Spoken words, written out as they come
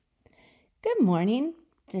Good morning.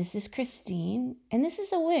 This is Christine, and this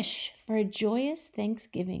is a wish for a joyous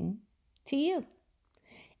Thanksgiving to you.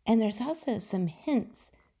 And there's also some hints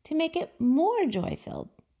to make it more joy filled.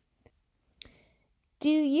 Do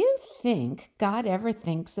you think God ever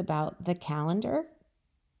thinks about the calendar?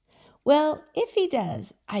 Well, if he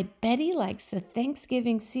does, I bet he likes the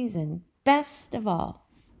Thanksgiving season best of all.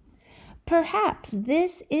 Perhaps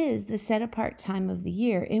this is the set apart time of the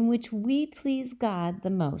year in which we please God the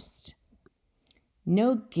most.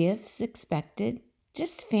 No gifts expected,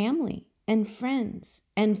 just family and friends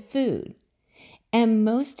and food. And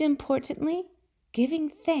most importantly, giving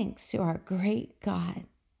thanks to our great God.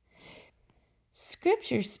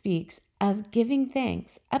 Scripture speaks of giving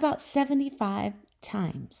thanks about 75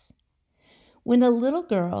 times. When a little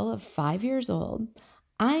girl of 5 years old,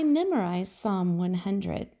 I memorized Psalm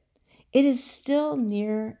 100. It is still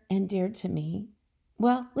near and dear to me.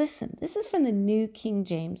 Well, listen, this is from the New King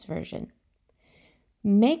James Version.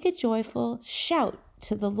 Make a joyful shout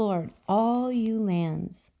to the Lord, all you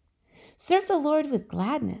lands. Serve the Lord with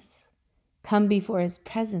gladness. Come before his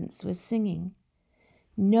presence with singing.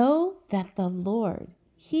 Know that the Lord,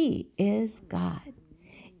 he is God.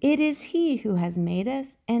 It is he who has made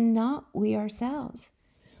us and not we ourselves.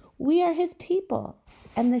 We are his people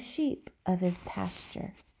and the sheep of his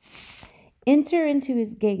pasture. Enter into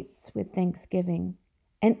his gates with thanksgiving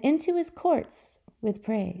and into his courts with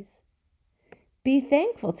praise. Be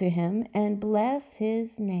thankful to him and bless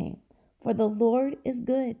his name, for the Lord is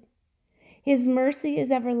good. His mercy is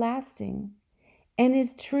everlasting, and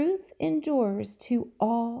his truth endures to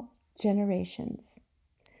all generations.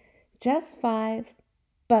 Just 5,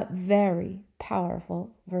 but very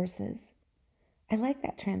powerful verses. I like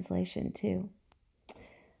that translation too.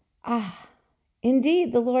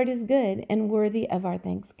 Indeed, the Lord is good and worthy of our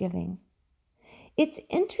thanksgiving. It's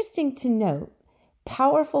interesting to note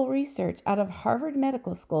powerful research out of Harvard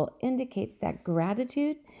Medical School indicates that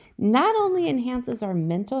gratitude not only enhances our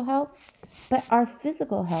mental health, but our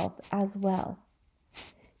physical health as well.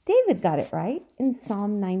 David got it right in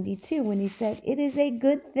Psalm 92 when he said, "It is a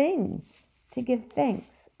good thing to give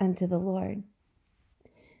thanks unto the Lord."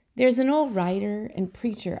 There's an old writer and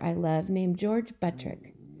preacher I love named George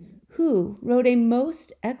Buttrick, who wrote a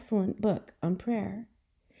most excellent book on prayer.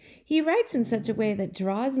 He writes in such a way that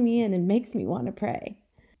draws me in and makes me want to pray,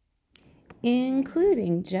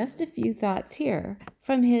 including just a few thoughts here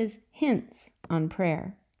from his hints on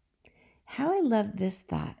prayer. How I love this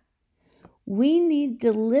thought. We need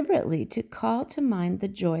deliberately to call to mind the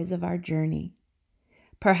joys of our journey.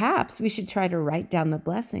 Perhaps we should try to write down the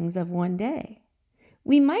blessings of one day.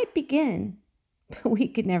 We might begin, but we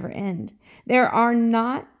could never end. There are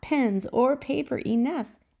not pens or paper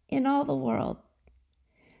enough in all the world.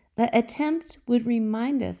 The attempt would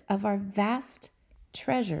remind us of our vast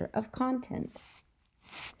treasure of content.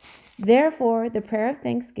 Therefore, the prayer of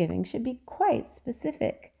thanksgiving should be quite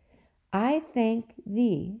specific. I thank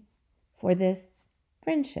thee for this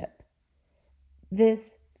friendship,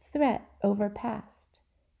 this threat overpassed,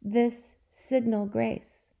 this signal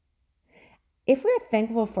grace. If we're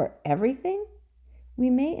thankful for everything, we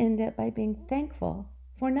may end up by being thankful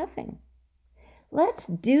for nothing. Let's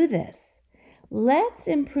do this. Let's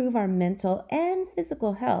improve our mental and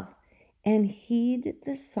physical health and heed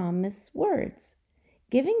the psalmist's words,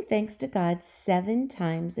 giving thanks to God 7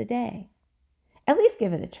 times a day. At least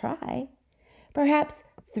give it a try. Perhaps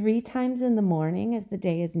 3 times in the morning as the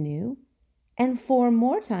day is new, and 4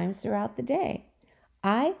 more times throughout the day.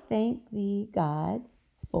 I thank thee, God,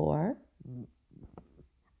 for.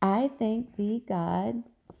 I thank thee, God,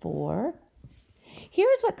 for.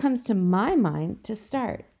 Here's what comes to my mind to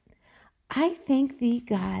start. I thank thee,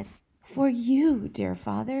 God, for you, dear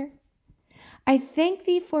Father. I thank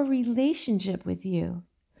thee for relationship with you,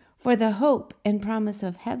 for the hope and promise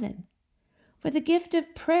of heaven, for the gift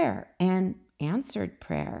of prayer and answered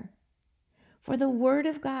prayer, for the word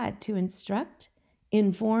of God to instruct,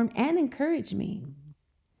 inform, and encourage me,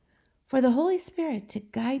 for the Holy Spirit to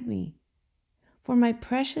guide me, for my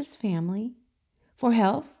precious family, for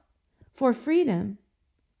health, for freedom,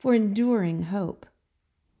 for enduring hope.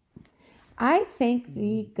 I thank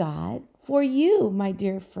thee, God, for you, my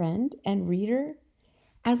dear friend and reader,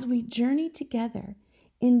 as we journey together,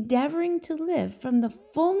 endeavoring to live from the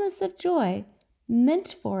fullness of joy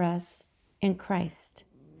meant for us in Christ.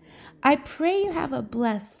 I pray you have a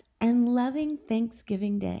blessed and loving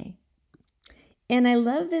Thanksgiving Day. And I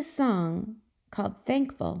love this song called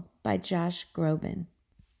Thankful by Josh Groban.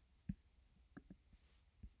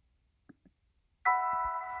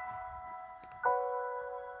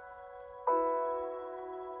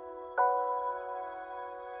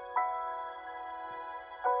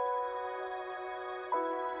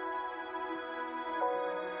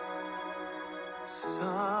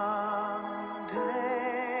 Some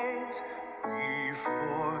days we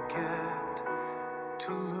forget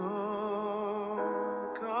to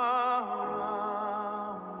look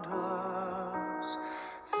around us.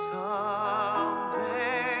 Some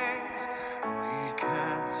days we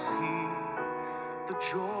can't see the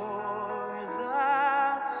joy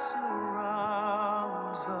that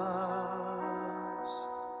surrounds us.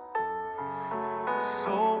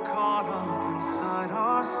 So caught up inside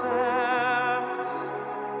ourselves,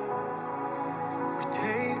 we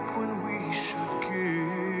take when we should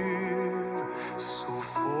give. So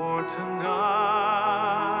for tonight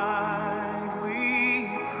we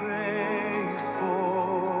pray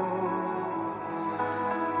for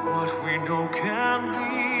what we know can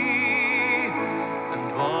be, and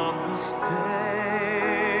on this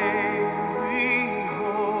day we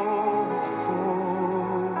hope for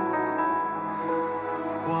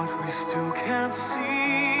what we still can't see.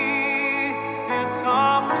 It's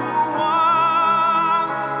up to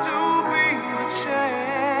us to be the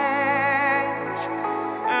change,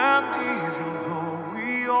 and even though we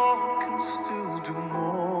all can still do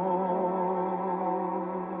more,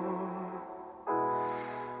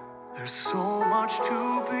 there's so much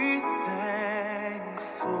to be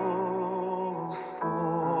thankful for.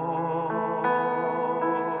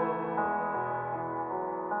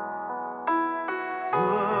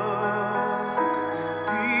 Look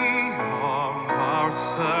beyond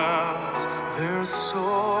ourselves, there's so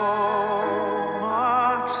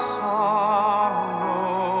much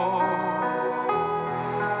sorrow.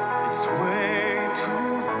 It's way too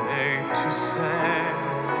late to say,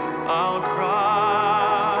 I'll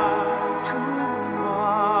cry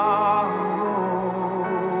tomorrow.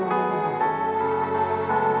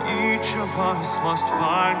 Each of us must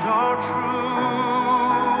find our truth.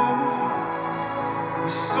 We're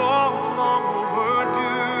so long overdue.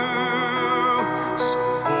 So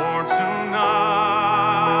for tonight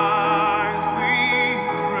we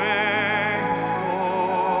pray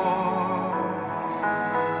for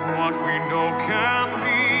what we know can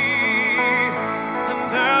be,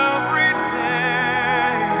 and every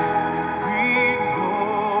day we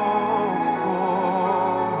hope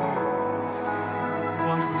for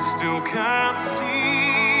what we still can't see.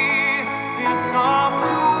 It's up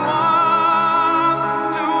to us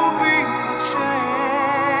to be the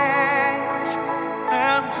change,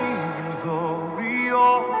 and even though we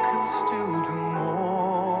all can still do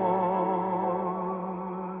more,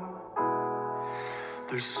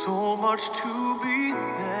 there's so much to be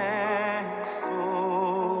thankful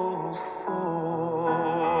for.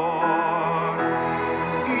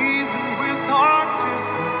 Even with our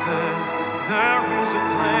differences, there is a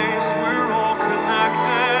place we're all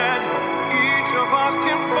connected. Each of us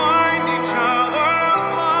can find each other's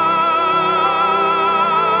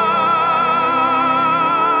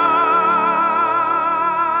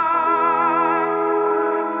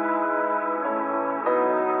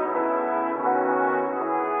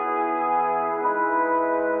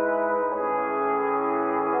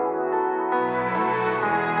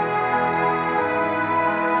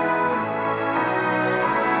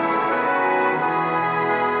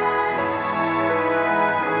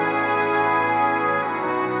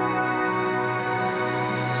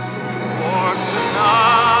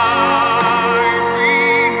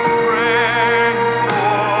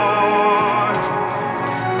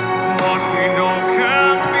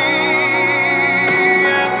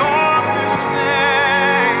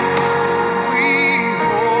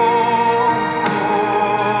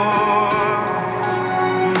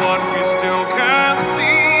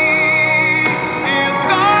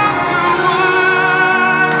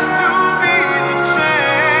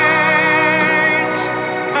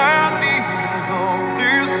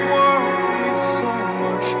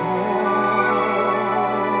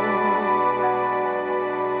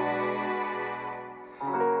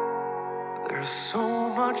there's so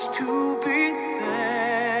much to be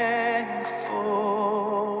thankful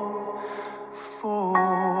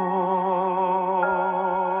for.